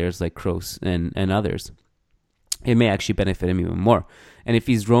with players like Kroos and others. It may actually benefit him even more. And if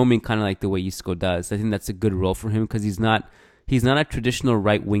he's roaming kind of like the way Isco does, I think that's a good role for him, because he's not a traditional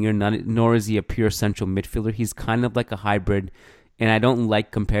right winger, nor is he a pure central midfielder. He's kind of like a hybrid, and I don't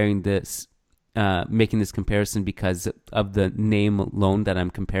like making this comparison because of the name alone that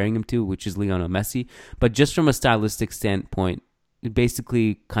I'm comparing him to, which is Lionel Messi. But just from a stylistic standpoint,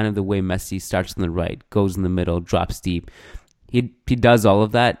 basically kind of the way Messi starts on the right, goes in the middle, drops deep. He does all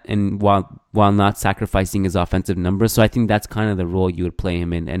of that, and while not sacrificing his offensive numbers. So I think that's kind of the role you would play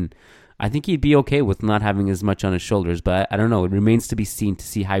him in, and I think he'd be okay with not having as much on his shoulders. But I don't know. It remains to be seen to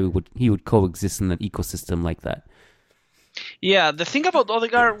see how he would coexist in that ecosystem like that. Yeah, the thing about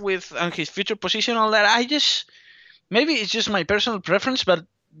Odegaard with his future position and all that, maybe it's just my personal preference, but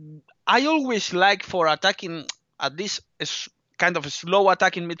I always like for attacking at least kind of slow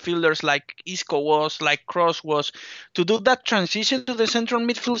attacking midfielders like Isco was, like Kroos was, to do that transition to the central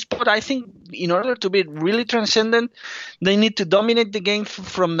midfield spot. I think in order to be really transcendent, they need to dominate the game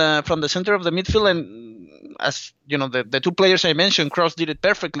from the center of the midfield. And as you know, the two players I mentioned, Kroos did it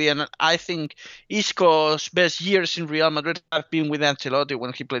perfectly, and I think Isco's best years in Real Madrid have been with Ancelotti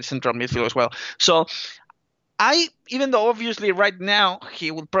when he played central midfield as well. So even though obviously right now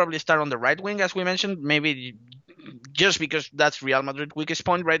he will probably start on the right wing, as we mentioned, maybe just because that's Real Madrid's weakest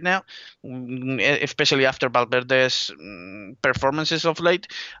point right now, especially after Valverde's performances of late.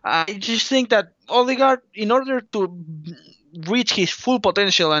 I just think that Odegaard, in order to reach his full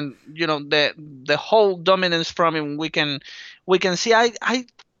potential and the whole dominance from him we can see, I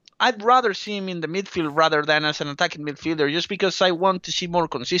I'd rather see him in the midfield rather than as an attacking midfielder, just because I want to see more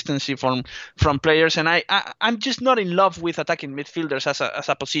consistency from players, and I'm just not in love with attacking midfielders as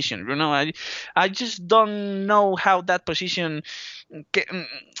a position. I just don't know how that position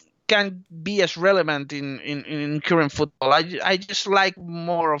can be as relevant in current football. I just like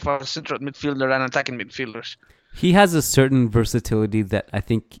more of a central midfielder than attacking midfielders. He has a certain versatility that I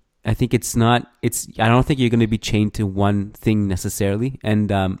think it's not. I don't think you're going to be chained to one thing necessarily.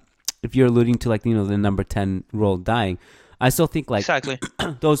 And if you're alluding to the number 10 role dying, I still think exactly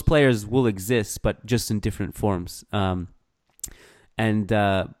those players will exist, but just in different forms.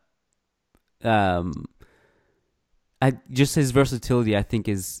 Just his versatility, I think,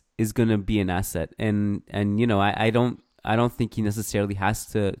 is going to be an asset. And I don't think he necessarily has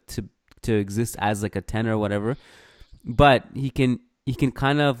to exist as like a 10 or whatever, but he can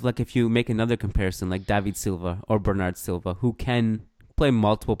kind of, like, if you make another comparison, like David Silva or Bernard Silva, who can play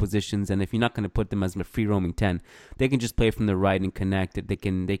multiple positions, and if you're not going to put them as a free roaming 10, they can just play from the right and connect. They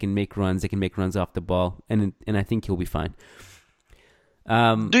can make runs. They can make runs off the ball, and I think he'll be fine.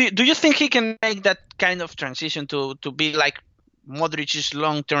 Do you think he can make that kind of transition to be like Modric's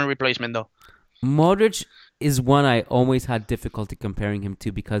long-term replacement, though? Modric is one I always had difficulty comparing him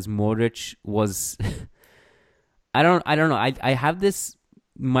to, because Modric was I don't know. I have this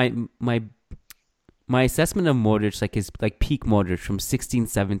my assessment of Modric, like his peak Modric from 16,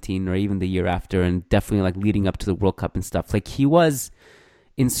 17, or even the year after, and definitely like leading up to the World Cup and stuff. Like, he was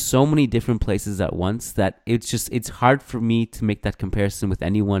in so many different places at once that it's hard for me to make that comparison with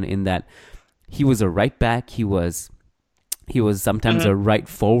anyone, in that he was a right back, he was sometimes a right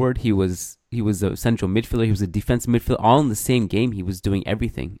forward, he was a central midfielder, he was a defensive midfielder, all in the same game. He was doing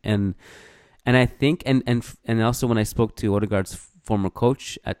everything. And I think and also, when I spoke to Odegaard's former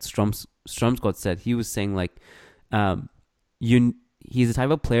coach at Strømsgodset, said he was saying, like, he's the type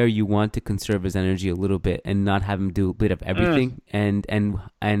of player you want to conserve his energy a little bit and not have him do a bit of everything, and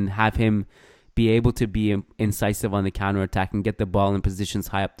have him be able to be incisive on the counterattack and get the ball in positions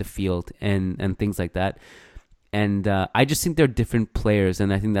high up the field and things like that. And I just think they're different players,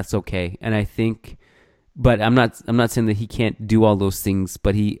 and I think that's okay. And I think, but I'm not saying that he can't do all those things,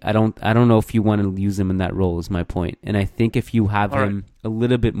 but I don't know if you want to use him in that role, is my point. And I think if you have him a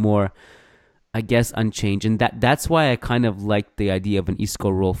little bit more, I guess, unchanged, and that's why I kind of like the idea of an Isco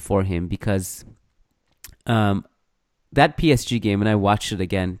role for him, because that PSG game, and I watched it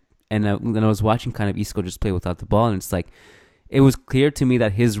again, and I was watching kind of Isco just play without the ball, and it's like, it was clear to me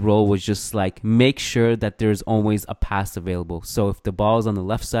that his role was just like, make sure that there's always a pass available. So if the ball is on the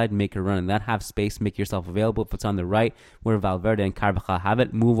left side, make a run in that half space, make yourself available. If it's on the right, where Valverde and Carvajal have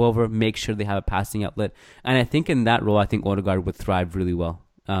it, move over, make sure they have a passing outlet. And I think in that role, I think Odegaard would thrive really well.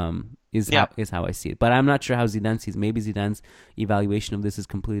 Is how I see it. But I'm not sure how Zidane sees. Maybe Zidane's evaluation of this is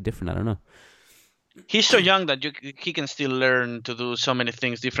completely different. I don't know. He's so young that he can still learn to do so many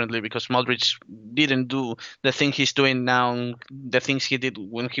things differently, because Modric didn't do the thing he's doing now, the things he did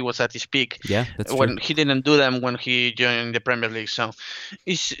when he was at his peak. Yeah, that's when true. He didn't do them when he joined the Premier League. So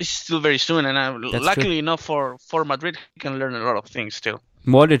it's still very soon, and luckily enough for Madrid, he can learn a lot of things still.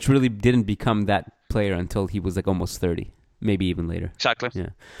 Modric really didn't become that player until he was like almost 30, maybe even later. Exactly. Yeah.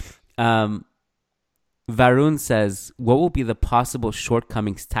 Varun says, what will be the possible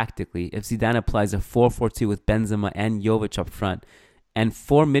shortcomings tactically if Zidane applies a 4-4-2 with Benzema and Jovic up front and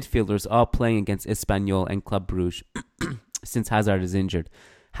 4 midfielders all playing against Espanyol and Club Brugge since Hazard is injured?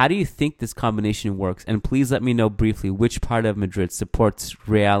 How do you think this combination works? And please let me know briefly which part of Madrid supports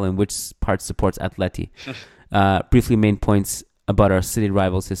Real and which part supports Atleti. Briefly, main points about our city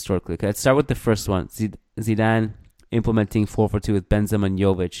rivals historically. Okay, let's start with the first one. Zidane implementing 4-4-2 with Benzema and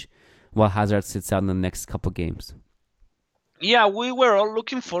Jovic, while Hazard sits out in the next couple games. Yeah, we were all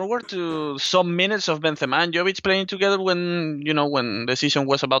looking forward to some minutes of Benzema and Jovic playing together when the season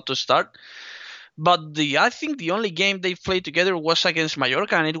was about to start. But I think the only game they played together was against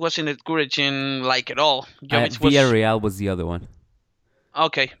Mallorca, and it wasn't encouraging at all. Villarreal was the other one.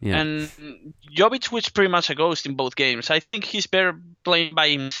 Okay, yeah. And Jovic was pretty much a ghost in both games. I think he's better playing by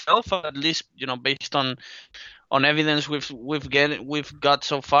himself, at least based on evidence we've got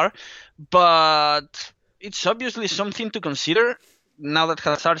so far. But it's obviously something to consider now that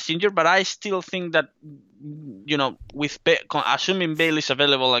Hazard's injured. But I still think that with assuming Bale is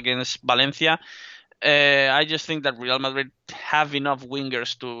available against Valencia, I just think that Real Madrid have enough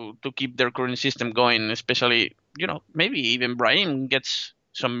wingers to keep their current system going, especially maybe even Brahim gets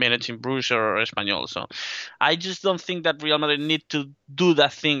some minutes in Bruges or Espanyol. So I just don't think that Real Madrid need to do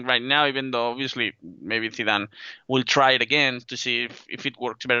that thing right now, even though obviously maybe Zidane will try it again to see if it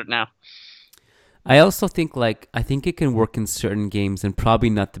works better now. I also think I think it can work in certain games and probably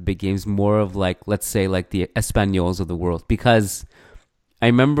not the big games, more of let's say the Espanols of the world, because I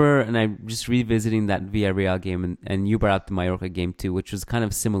remember, and I'm just revisiting that Villarreal game, and you brought up the Mallorca game too, which was kind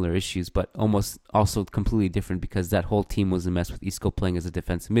of similar issues, but almost also completely different because that whole team was a mess with Isco playing as a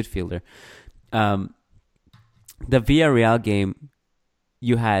defensive midfielder. The Villarreal game,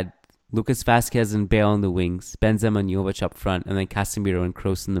 you had Lucas Vazquez and Bale on the wings, Benzema and Jovic up front, and then Casemiro and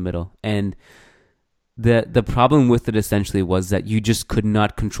Kroos in the middle. And the problem with it essentially was that you just could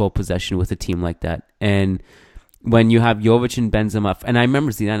not control possession with a team like that. And when you have Jovic and Benzema, and I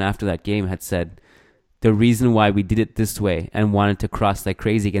remember Zidane after that game had said, the reason why we did it this way and wanted to cross like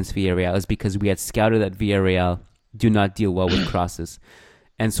crazy against Villarreal is because we had scouted that Villarreal do not deal well with crosses.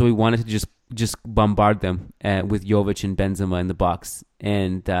 And so we wanted to just bombard them with Jovic and Benzema in the box,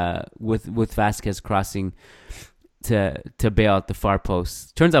 and with Vazquez crossing to Bale at the far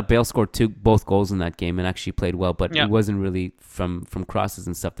post. Turns out Bale scored both goals in that game and actually played well, but it wasn't really from crosses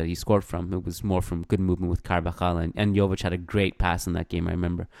and stuff that he scored from. It was more from good movement with Carvajal, and Jovic had a great pass in that game, I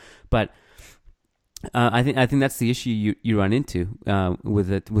remember. But I think that's the issue you run into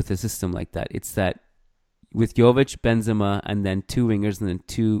with a system like that. It's that with Jovic, Benzema, and then two wingers and then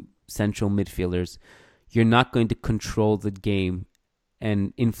two central midfielders, you're not going to control the game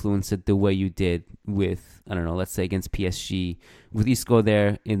and influence it the way you did with, I don't know, let's say against PSG, with Isco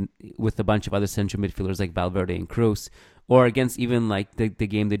there with a bunch of other central midfielders like Valverde and Kroos, or against even like the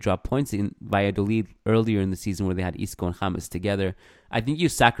game they dropped points in Valladolid earlier in the season where they had Isco and James together. I think you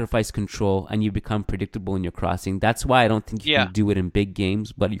sacrifice control and you become predictable in your crossing. That's why I don't think you can do it in big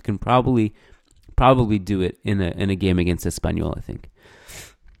games, but you can probably do it in a game against Espanyol, I think.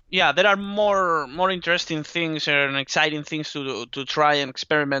 Yeah, there are more interesting things and exciting things to try and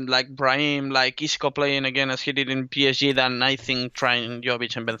experiment, like Brahim, like Isco playing again as he did in PSG, than I think trying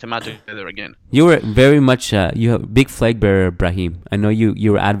Jovic and Benzema together again. You were very much you have a big flag bearer, Brahim. I know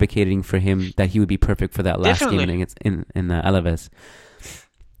you were advocating for him that he would be perfect for that last game against in Alaves.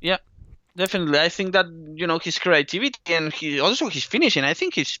 Yeah, definitely. I think that his creativity and his finishing. I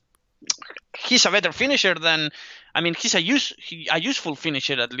think he's a better finisher than. I mean, he's a useful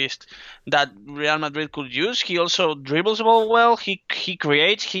finisher, at least, that Real Madrid could use. He also dribbles the ball well. He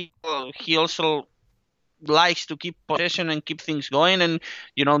creates. He also likes to keep possession and keep things going, and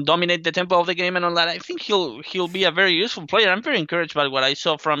dominate the tempo of the game and all that. I think he'll be a very useful player. I'm very encouraged by what I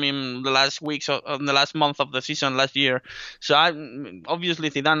saw from him the last weeks, the last month of the season last year. So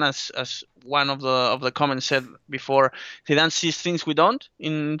obviously Zidane, as one of the comments said before, Zidane sees things we don't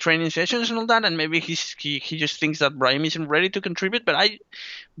in training sessions and all that, and maybe he just thinks that Brahim isn't ready to contribute. But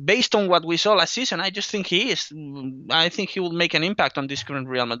based on what we saw last season, I just think he is. I think he will make an impact on this current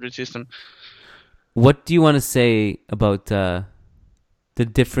Real Madrid system. What do you want to say about the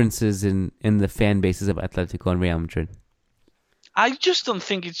differences in the fan bases of Atletico and Real Madrid? I just don't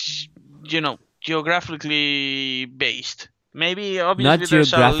think it's geographically based. Maybe obviously not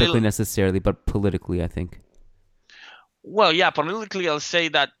geographically necessarily, but politically, I think. Well, yeah, politically, I'll say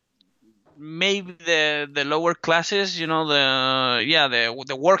that maybe the lower classes,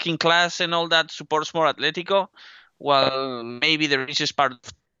 the working class and all that supports more Atletico, while maybe the richest part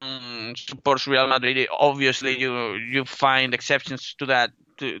supports Real Madrid. Obviously, you find exceptions to that,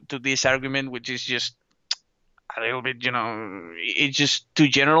 to this argument, which is just a little bit, it's just too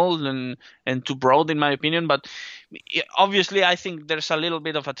general and too broad in my opinion. But obviously, I think there's a little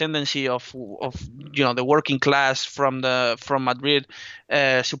bit of a tendency of the working class from Madrid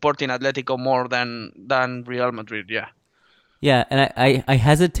supporting Atletico more than Real Madrid. Yeah. Yeah, and I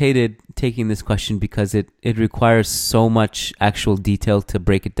hesitated taking this question because it requires so much actual detail to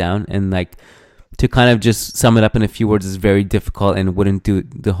break it down, and to kind of just sum it up in a few words is very difficult and wouldn't do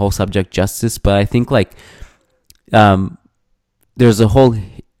the whole subject justice. But I think there's a whole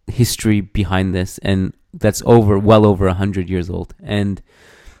history behind this, and that's well over 100 years old, and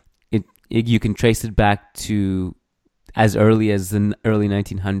you can trace it back to as early as the early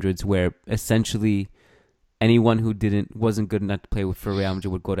 1900s, where essentially anyone who wasn't good enough to play for Real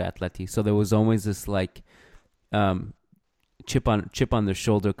Madrid would go to Atleti. So there was always this chip on their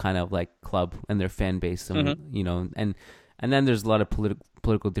shoulder kind of club and their fan base, and then there's a lot of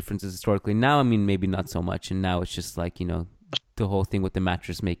political differences historically. Now, I mean, maybe not so much, and now it's just the whole thing with the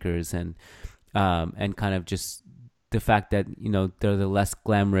mattress makers and kind of just the fact that they're the less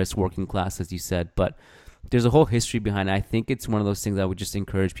glamorous working class, as you said, but there's a whole history behind it. I think it's one of those things I would just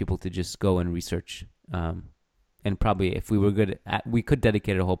encourage people to just go and research. And probably if we were good at, we could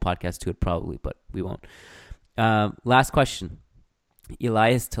dedicate a whole podcast to it probably, but we won't. Last question.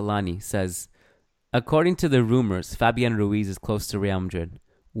 Elias Talani says, according to the rumors, Fabian Ruiz is close to Real Madrid.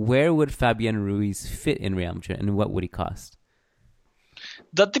 where would Fabian Ruiz fit in Real Madrid, and what would he cost?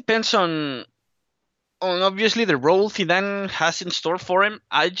 That depends on obviously the role Zidane has in store for him.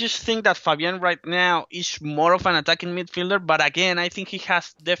 I just think that Fabian right now is more of an attacking midfielder, but again, I think he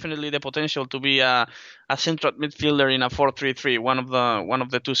has definitely the potential to be a central midfielder in a 4-3-3, one of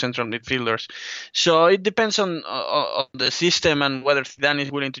the two central midfielders. So it depends on the system and whether Zidane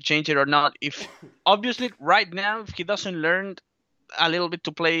is willing to change it or not. If obviously right now, if he doesn't learn a little bit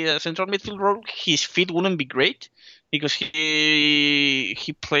to play a central midfield role, his feet wouldn't be great, because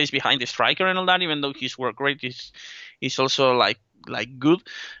he plays behind the striker and all that. Even though his work rate is also like good,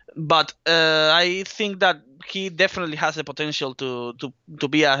 but I think that he definitely has the potential to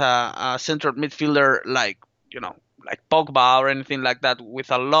be a central midfielder, like Pogba or anything like that,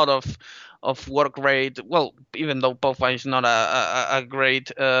 with a lot of work rate. Well, even though Pogba is not a great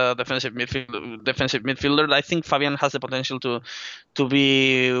defensive midfielder, I think Fabian has the potential to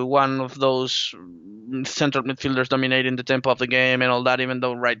be one of those central midfielders dominating the tempo of the game and all that, even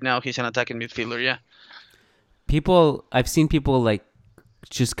though right now he's an attacking midfielder. Yeah. I've seen people like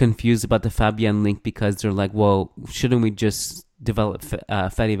just confused about the Fabian link, because they're like, well, shouldn't we just develop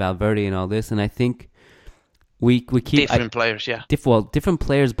Fede Valverde and all this? And I think we keep different players, yeah. Different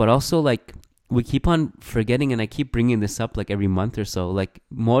players, but also like we keep on forgetting, and I keep bringing this up like every month or so. Like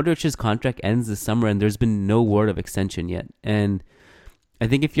Modric's contract ends this summer, and there's been no word of extension yet. And I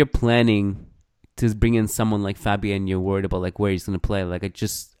think if you're planning to bring in someone like Fabian, you're worried about like where he's going to play. Like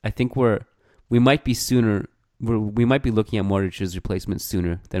I think we might be looking at Modric's replacement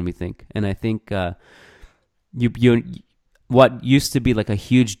sooner than we think. And I think what used to be like a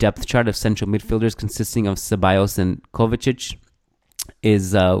huge depth chart of central midfielders consisting of Ceballos and Kovacic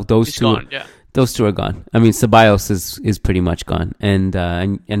is those two. Gone, yeah. Those two are gone. I mean, Ceballos is pretty much gone, and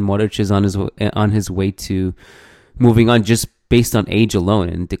Modric is on his way to moving on, just based on age alone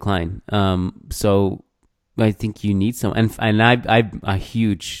and decline. So I think you need some, and I'm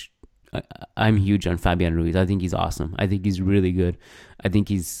huge on Fabian Ruiz. I think he's awesome. I think he's really good. I think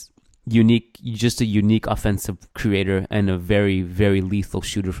he's unique, just a unique offensive creator and a very, very lethal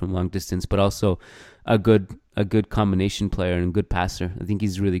shooter from long distance, but also a good combination player and a good passer. I think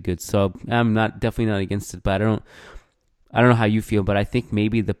he's really good. So I'm definitely not against it, but I don't know how you feel, but I think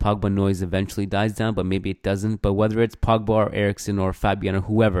maybe the Pogba noise eventually dies down, but maybe it doesn't. But whether it's Pogba or Eriksen or Fabian or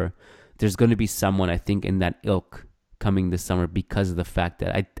whoever, there's going to be someone, I think, in that ilk coming this summer, because of the fact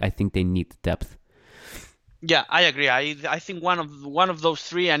that I think they need the depth. Yeah, I agree. I think one of those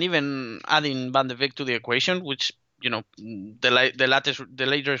three, and even adding Van de Beek to the equation, which the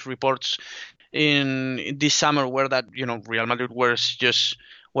latest reports in this summer were that Real Madrid were just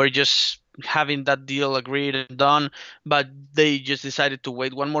having that deal agreed and done, but they just decided to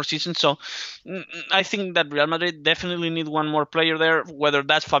wait one more season. So I think that Real Madrid definitely need one more player there, whether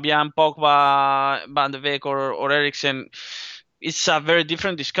that's Fabian, Pogba, Van de Beek or Eriksen. It's a very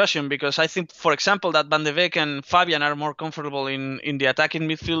different discussion, because I think, for example, that Van de Beek and Fabian are more comfortable in the attacking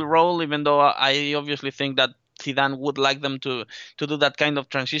midfield role, even though I obviously think that Zidane would like them to do that kind of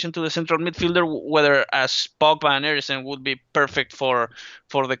transition to the central midfielder, whether as Pogba and Eriksen would be perfect for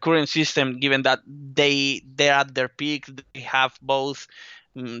the current system, given that they're at their peak, they have both,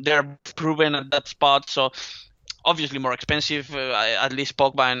 they're proven at that spot. So obviously more expensive, at least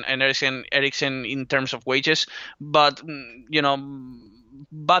Pogba and Eriksen in terms of wages, but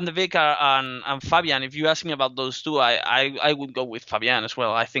Van de Beek and Fabian, if you ask me about those two, I would go with Fabian as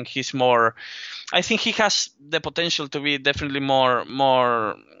well. I think he has the potential to be definitely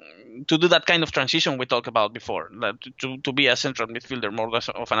more to do that kind of transition we talked about before, to be a central midfielder, more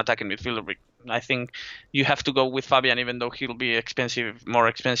of an attacking midfielder. I think you have to go with Fabian, even though he'll be more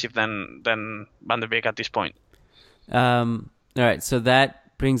expensive than Van de Beek at this point. All right, so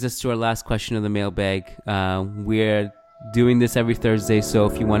that brings us to our last question of the mailbag. We're doing this every Thursday, so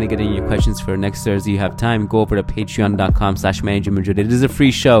if you want to get in your questions for next Thursday, you have time, go over to patreon.com/managermadrid. It is a free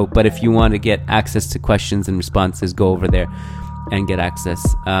show, but if you want to get access to questions and responses, go over there and get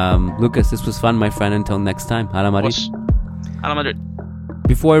access. Lucas, this was fun, my friend. Until next time, Hala Madrid. Hala Madrid.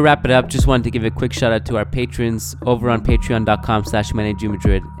 Before we wrap it up, just wanted to give a quick shout out to our patrons over on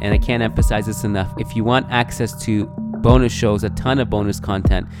patreon.com/managermadrid. And I can't emphasize this enough. If you want access to bonus shows, a ton of bonus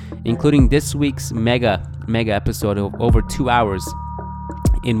content, including this week's mega episode of over 2 hours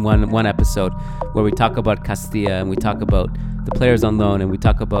in one episode, where we talk about Castilla and we talk about the players on loan and we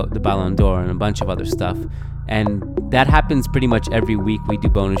talk about the Ballon d'Or and a bunch of other stuff. And that happens pretty much every week. We do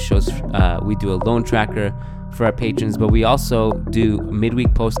bonus shows. We do a loan tracker for our patrons, but we also do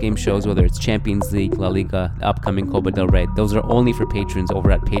midweek post-game shows, whether it's Champions League, La Liga, the upcoming Copa del Rey. Those are only for patrons over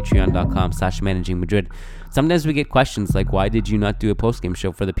at patreon.com/managingmadrid. Sometimes we get questions like, why did you not do a post-game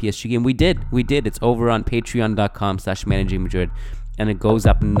show for the PSG game? We did. It's over on patreon.com/managingmadrid, and it goes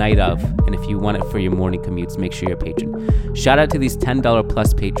up night of. And if you want it for your morning commutes, make sure you're a patron. Shout out to these $10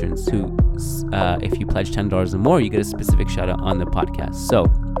 plus patrons who, if you pledge $10 or more, you get a specific shout out on the podcast. So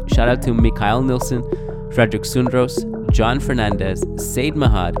shout out to Mikhail Nilsson, Frederick Sundros, John Fernandez, Said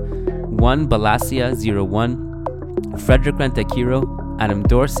Mahad, 1 Balasia 01, Frederick Rentakiro, Adam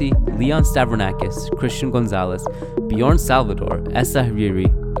Dorsey, Leon Stavronakis, Christian Gonzalez, Bjorn Salvador, Essa Hariri,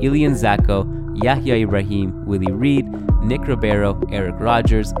 Ilian Zacco, Yahya Ibrahim, Willie Reed, Nick Ribeiro, Eric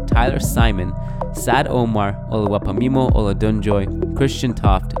Rogers, Tyler Simon, Sad Omar, Oluwapamimo Oladunjoy, Christian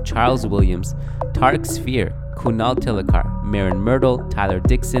Toft, Charles Williams, Tarek Sphere, Kunal Tilakar, Marin Myrtle, Tyler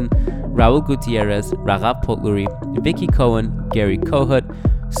Dixon, Raul Gutierrez, Raghav Potluri, Vicky Cohen, Gary Kohut,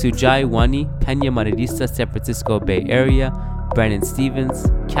 Sujai Wani, Peña Madridista, San Francisco Bay Area, Brandon Stevens,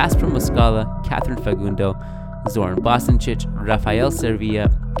 Casper Muscala, Catherine Fagundo, Zoran Bosanchich, Rafael Servilla,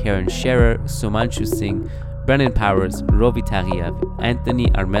 Karen Scherer, Sumanshu Singh, Brennan Powers, Rovi Tariev, Anthony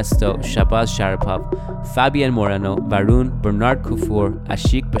Armesto, Shabazz Sharapov, Fabian Moreno, Varun, Bernard Kufour,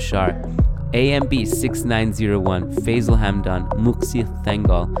 Ashik Bashar, AMB 6901, Faisal Hamdan, Muxi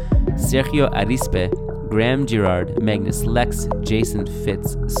Thengal, Sergio Arispe, Graham Girard, Magnus Lex, Jason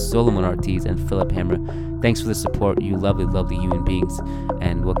Fitz, Solomon Ortiz, and Philip Hammer. Thanks for the support, you lovely, lovely human beings.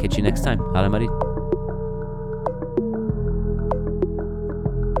 And we'll catch you next time. Hala Madrid.